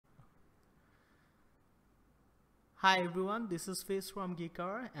Hi everyone, this is Face from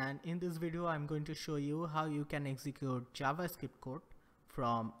Geeker, and in this video I'm going to show you how you can execute JavaScript code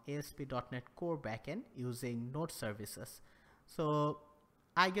from ASP.NET Core backend using NodeServices. So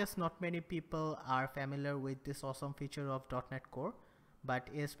I guess not many people are familiar with this awesome feature of .NET Core, but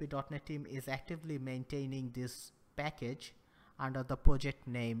ASP.NET team is actively maintaining this package under the project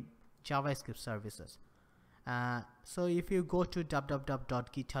name JavascriptServices. So if you go to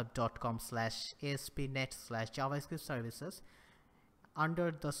www.github.com/aspnet/javascriptservices,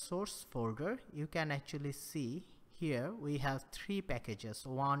 under the source folder you can actually see here we have three packages.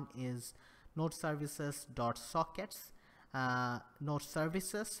 One is NodeServices.sockets,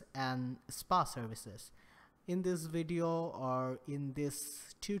 NodeServices, and SPA services. In this video or in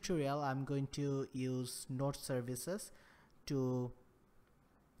this tutorial I'm going to use NodeServices to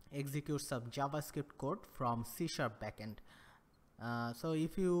execute some JavaScript code from C# backend. So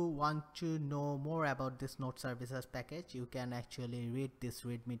if you want to know more about this NodeServices package, you can actually read this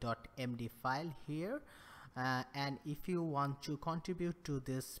readme.md file here, and if you want to contribute to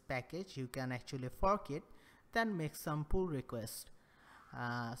this package you can actually fork it, then make some pull request.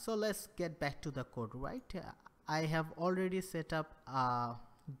 So let's get back to the code, right? I have already set up a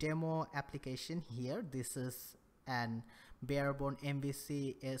demo application here. This is an barebone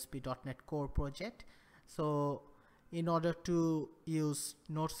MVC ASP.NET Core project. So in order to use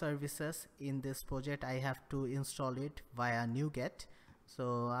NodeServices in this project I have to install it via NuGet.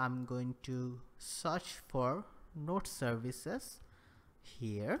 So I'm going to search for NodeServices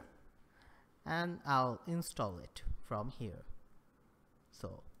here and I'll install it from here.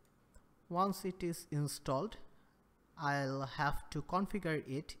 So once it is installed I'll have to configure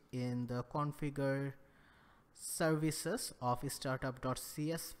it in the configure services of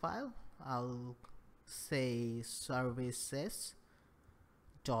startup.cs file. I'll say services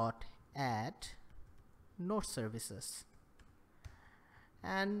dot add node services,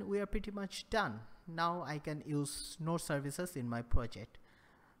 and we are pretty much done. Now I can use node services in my project.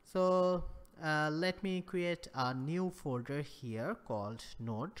 So let me create a new folder here called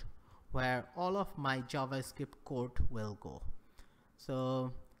node where all of my JavaScript code will go.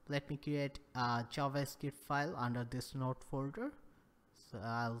 So let me create a JavaScript file under this node folder. So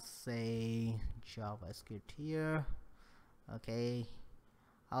I'll say JavaScript here. Okay,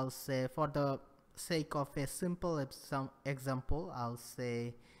 I'll say for the sake of a simple example, I'll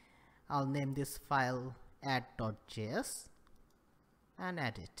name this file add.js and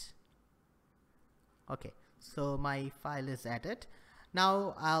add it. Okay, so my file is added.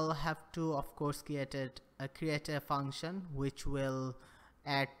 Now I'll have to of course create a function which will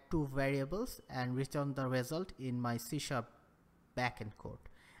add two variables and return the result in my C# backend code.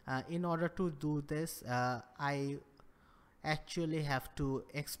 In order to do this I actually have to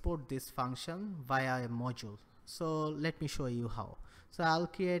export this function via a module. So let me show you how. So I'll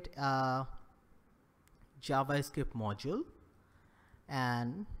create a JavaScript module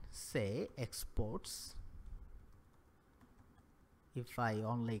and say exports. If I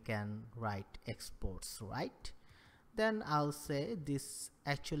only can write exports, right? Then I'll say this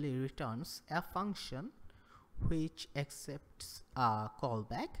actually returns a function which accepts a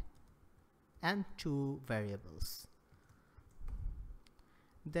callback and two variables.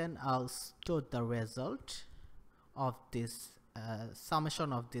 Then I'll store the result of this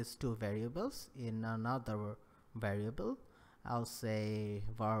summation of these two variables in another variable. I'll say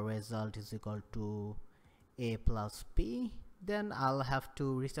var result is equal to a plus b. Then I'll have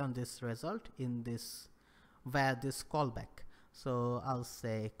to return this result in this via this callback. So I'll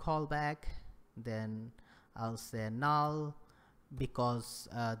say callback, then I'll say null, because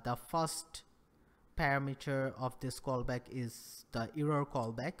the first parameter of this callback is the error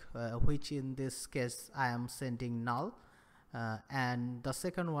callback, which in this case I am sending null, and the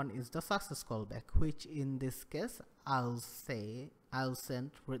second one is the success callback, which in this case I'll send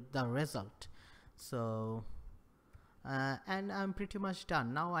the result. So and I'm pretty much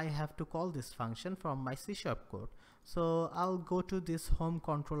done. Now I have to call this function from my C# code. So I'll go to this home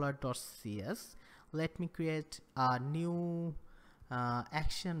controller.cs. Let me create a new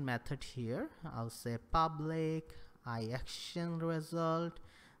action method here. I'll say public action result,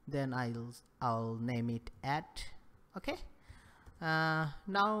 then I'll name it add. Okay,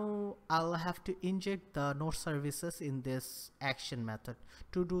 now I'll have to inject the node services in this action method.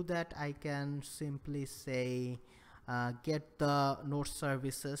 To do that I can simply say get the node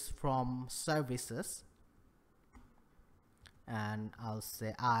services from services, and I'll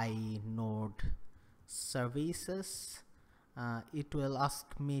say I node services. It will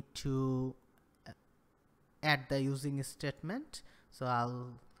ask me to add the using statement, so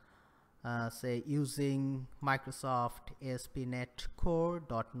I'll say using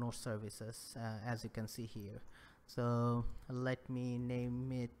Microsoft.AspNetCore.NodeServices, as you can see here. So let me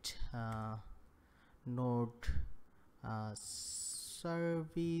name it Node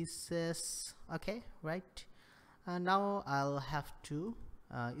Services. Okay, right. Now I'll have to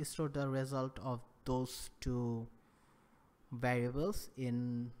store the result of those two variables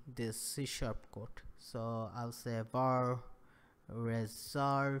in this C# code. So I'll say var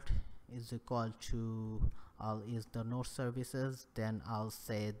result is equal to I'll use the node services. Then I'll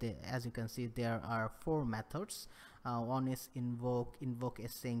say as you can see there are 4 methods. One is invoke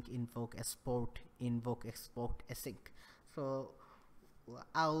async, invoke export async. So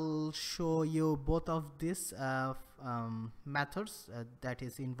I'll show you both of these methods, that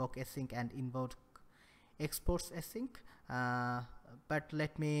is invoke async and invoke exports async, but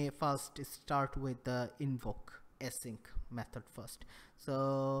let me first start with the invoke async method first.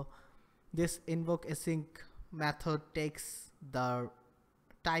 So this invoke async method takes the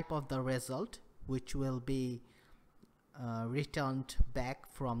type of the result which will be returned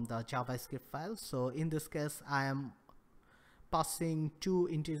back from the JavaScript file. So in this case I am passing 2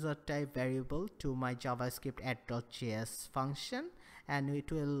 integer type variable to my JavaScript add.js function, and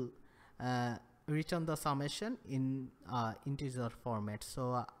it will return the summation in integer format.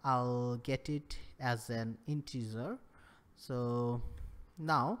 So I'll get it as an integer. So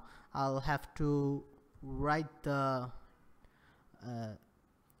now I'll have to write the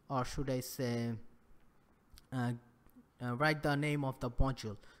or should I say write the name of the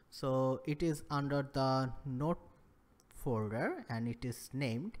module. So it is under the node folder and it is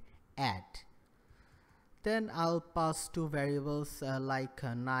named add. Then I'll pass 2 variables like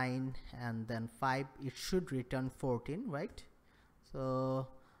 9 and then 5. It should return 14, right? So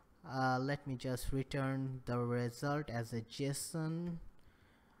let me just return the result as a JSON.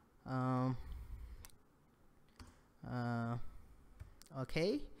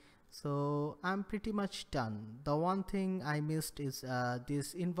 Okay, so I'm pretty much done. The one thing I missed is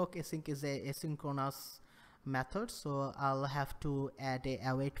this invoke async is a asynchronous method, so I'll have to add a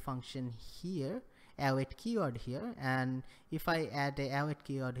await function here, await keyword here, and if I add a await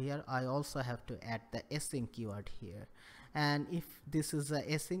keyword here, I also have to add the async keyword here. And if this is a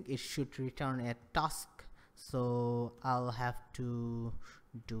async, it should return a task. So I'll have to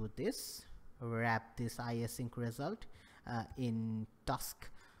do this, wrap this iAsync result in task.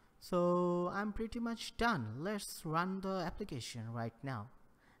 So I'm pretty much done. Let's run the application right now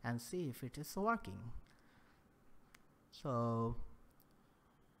and see if it is working. So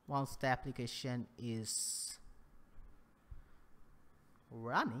once the application is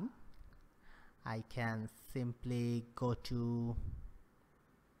running, I can simply go to,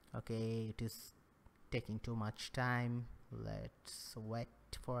 okay, it is taking too much time, let's wait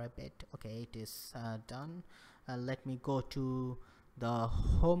for a bit. Okay, it is done. Let me go to the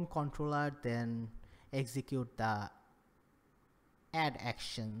home controller, then execute the add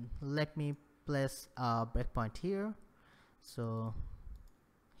action. Let me place a breakpoint here. So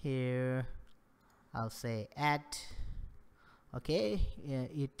here I'll say add. Okay,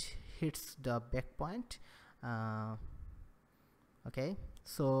 it hits the breakpoint. Okay,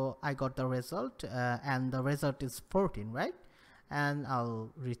 so I got the result and the result is 14, right? And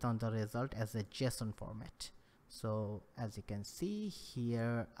I'll return the result as a JSON format. So as you can see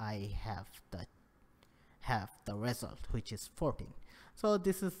here, I have the result, which is 14. So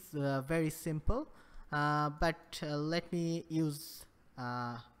this is very simple, but let me use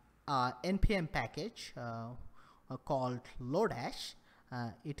npm package called Lodash.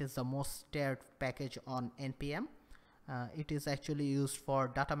 It is the most shared package on npm. It is actually used for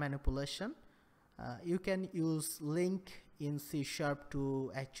data manipulation. You can use link in C#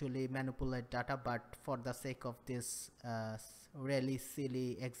 to actually manipulate data, but for the sake of this really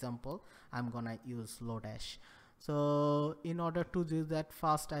silly example, I'm gonna use Lodash. So in order to do that,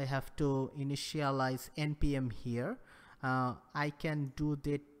 first I have to initialize npm here. I can do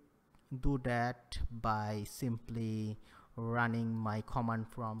that by simply running my command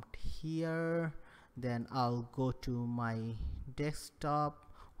prompt here. Then I'll go to my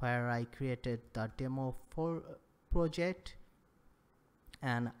desktop where I created the demo project,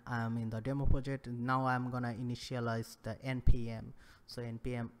 and I'm in the demo project. Now I'm gonna initialize the npm. So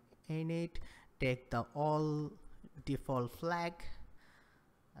npm init, take the all default flag.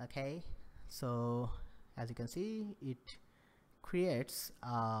 Okay, so as you can see, it creates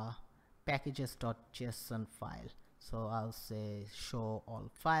a packages.json file. So I'll say show all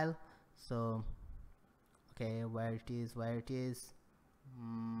file. So okay, where it is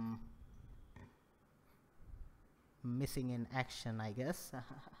missing in action, I guess.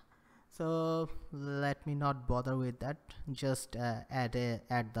 So let me not bother with that, just add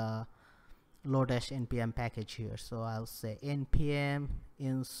the lodash npm package here. So I'll say npm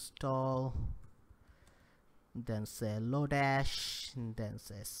install, then say lodash, and then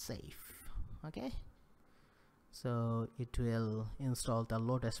say save. Okay, so it will install the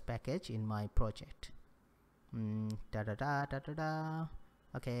lodash package in my project.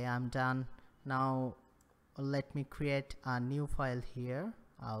 Okay, I'm done. Now let me create a new file here.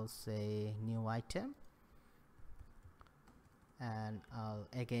 I'll say new item, and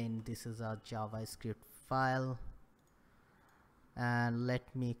again this is a JavaScript file, and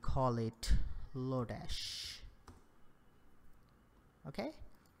let me call it lodash. Okay,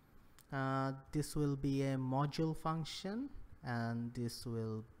 this will be a module function, and this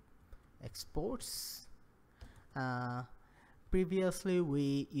will exports. Previously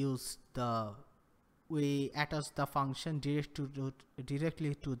we attached the function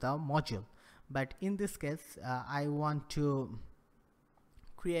directly to the module, but in this case I want to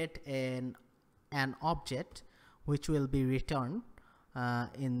create an object which will be returned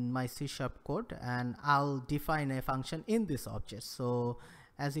in my C# code, and I'll define a function in this object. So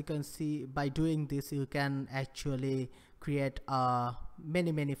as you can see, by doing this you can actually create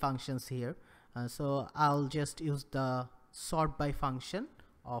many functions here. So I'll just use the sort by function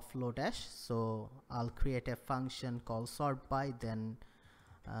of lodash. So I'll create a function called sort by, then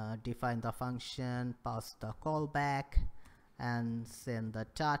define the function, pass the callback, and send the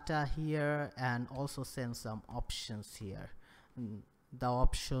data here, and also send some options here. The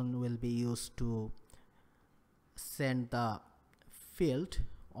option will be used to send the field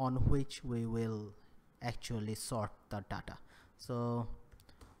on which we will actually sort the data. So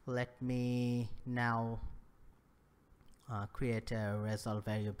let me now create a result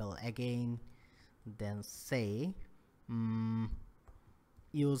variable again, then say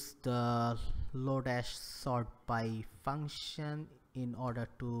use the lodash sort by function in order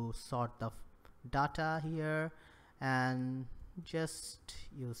to sort the data here, and just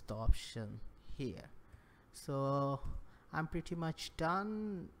use the option here. So I'm pretty much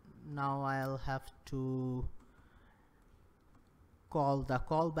done. Now I'll have to call the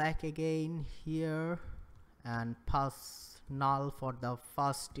callback again here and pass null for the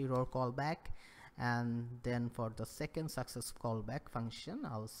first error callback, and then for the second success callback function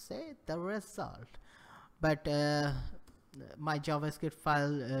I'll say the result. But my JavaScript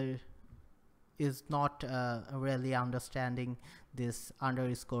file is not really understanding this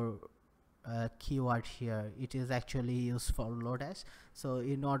underscore keyword here. It is actually used for lodash. So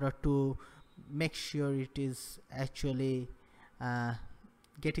in order to make sure it is actually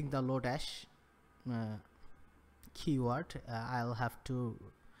getting the lodash keyword, I'll have to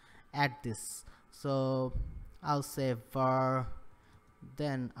add this. So I'll say var,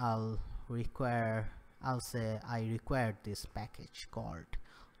 then I'll say I require this package called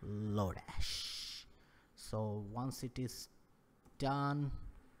lodash. So once it is done,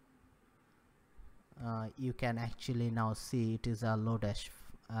 you can actually now see it is a lodash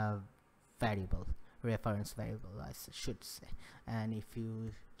variable, reference variable I should say. And if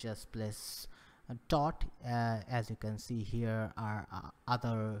you just place a dot, as you can see here are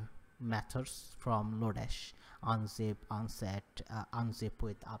other methods from lodash: unzip, unset, unzip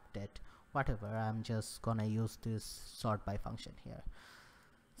with update, whatever. I'm just gonna use this sort by function here.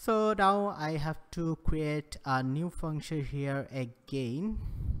 So now I have to create a new function here again,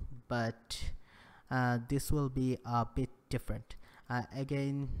 but this will be a bit different.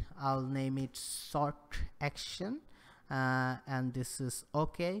 Again I'll name it sort action, and this is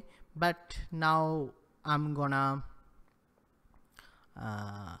okay. But now I'm gonna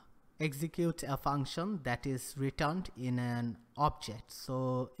execute a function that is returned in an object.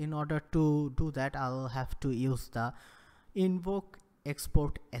 So in order to do that, I'll have to use the invoke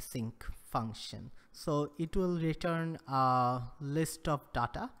export async function. So it will return a list of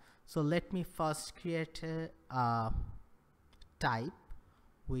data. So let me first create a type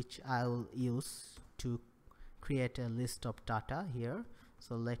which I will use to create a list of data here.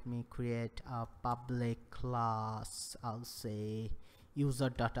 So let me create a public class. I'll say user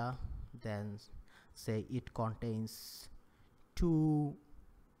data, then say it contains two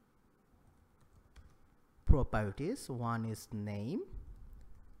properties. One is name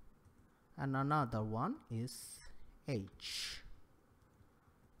and another one is age.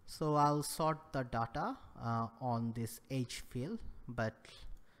 So I'll sort the data on this age field, but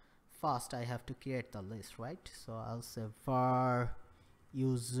first I have to create the list, right? So I'll say var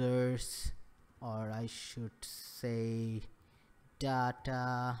users, or I should say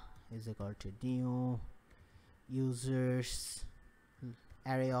data is equal to new users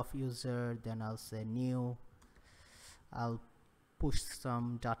array of user, then I'll say new. I'll push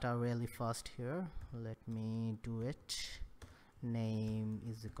some data really fast here. Let me do it. Name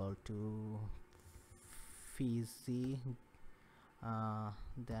is equal to Fizzy.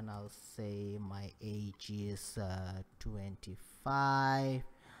 Then I'll say my age is 25.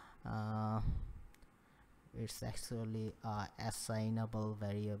 It's actually a assignable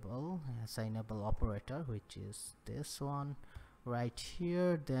variable, assignable operator, which is this one right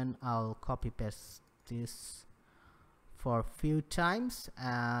here. Then I'll copy paste this for a few times,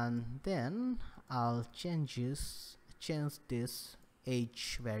 and then I'll change this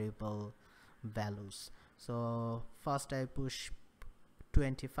age variable values. So first I push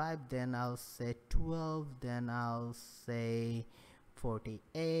 25, then I'll say 12, then I'll say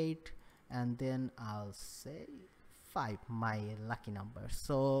 48, and then I'll say 5, my lucky number.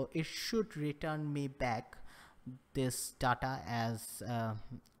 So it should return me back this data as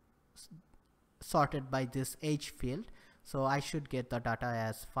sorted by this age field. So I should get the data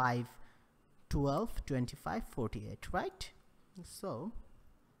as 5, 12, 25, 48, right? So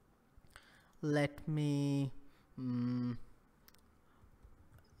let me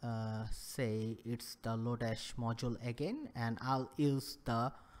say it's the Lodash module again, and I'll use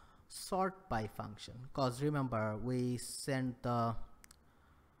the sort by function, because remember we sent the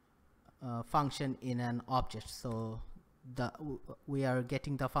function in an object, so we are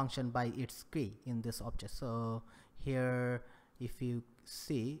getting the function by its key in this object. So here if you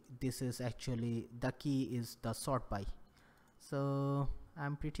see, this is actually the key is the sort by. So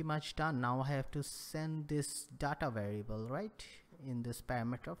I'm pretty much done. Now I have to send this data variable right in this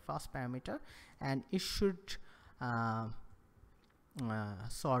parameter, first parameter, and it should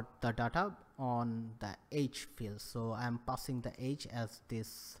sort the data on the age field. So I'm passing the age as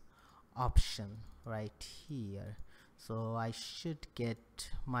this option right here. So I should get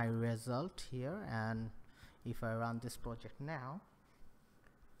my result here, and if I run this project now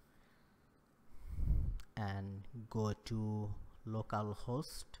and go to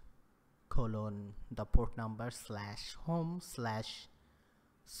localhost colon the port number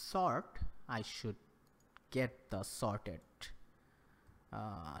 /home/sort, I should get the sorted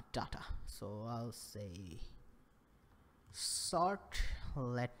data. So I'll say sort.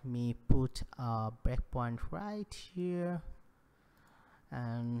 Let me put a breakpoint right here,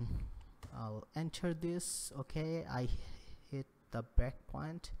 and I'll enter this. Okay, I hit the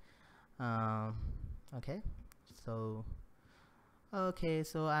breakpoint. Okay,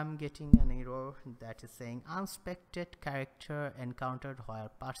 so I'm getting an error that is saying unexpected character encountered while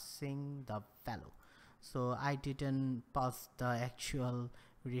parsing the value. So I didn't pass the actual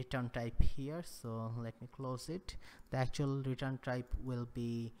return type here, so let me close it. The actual return type will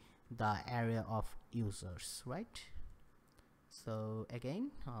be the array of users, right? So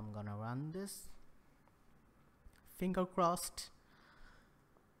again, I'm gonna run this, finger crossed.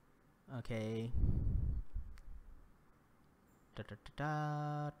 Okay,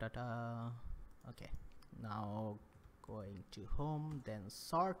 okay, now going to home, then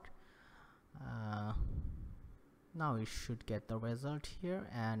sort. Now it should get the result here,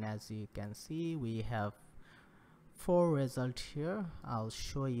 and as you can see we have 4 results here. I'll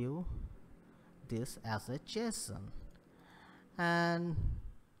show you this as a JSON, and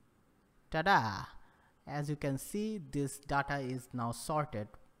tada, as you can see this data is now sorted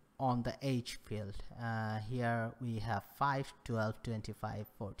on the age field. Here we have 5, 12, 25,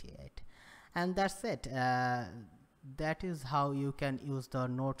 48, and that's it. That is how you can use the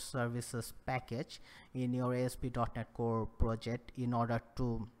NodeServices package in your ASP.NET Core project in order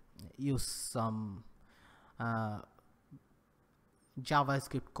to use some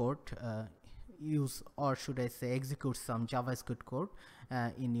JavaScript code, or should I say execute some JavaScript code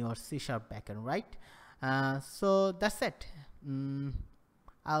in your C# backend, right? So that's it.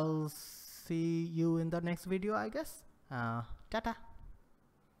 I'll see you in the next video, I guess. Tata.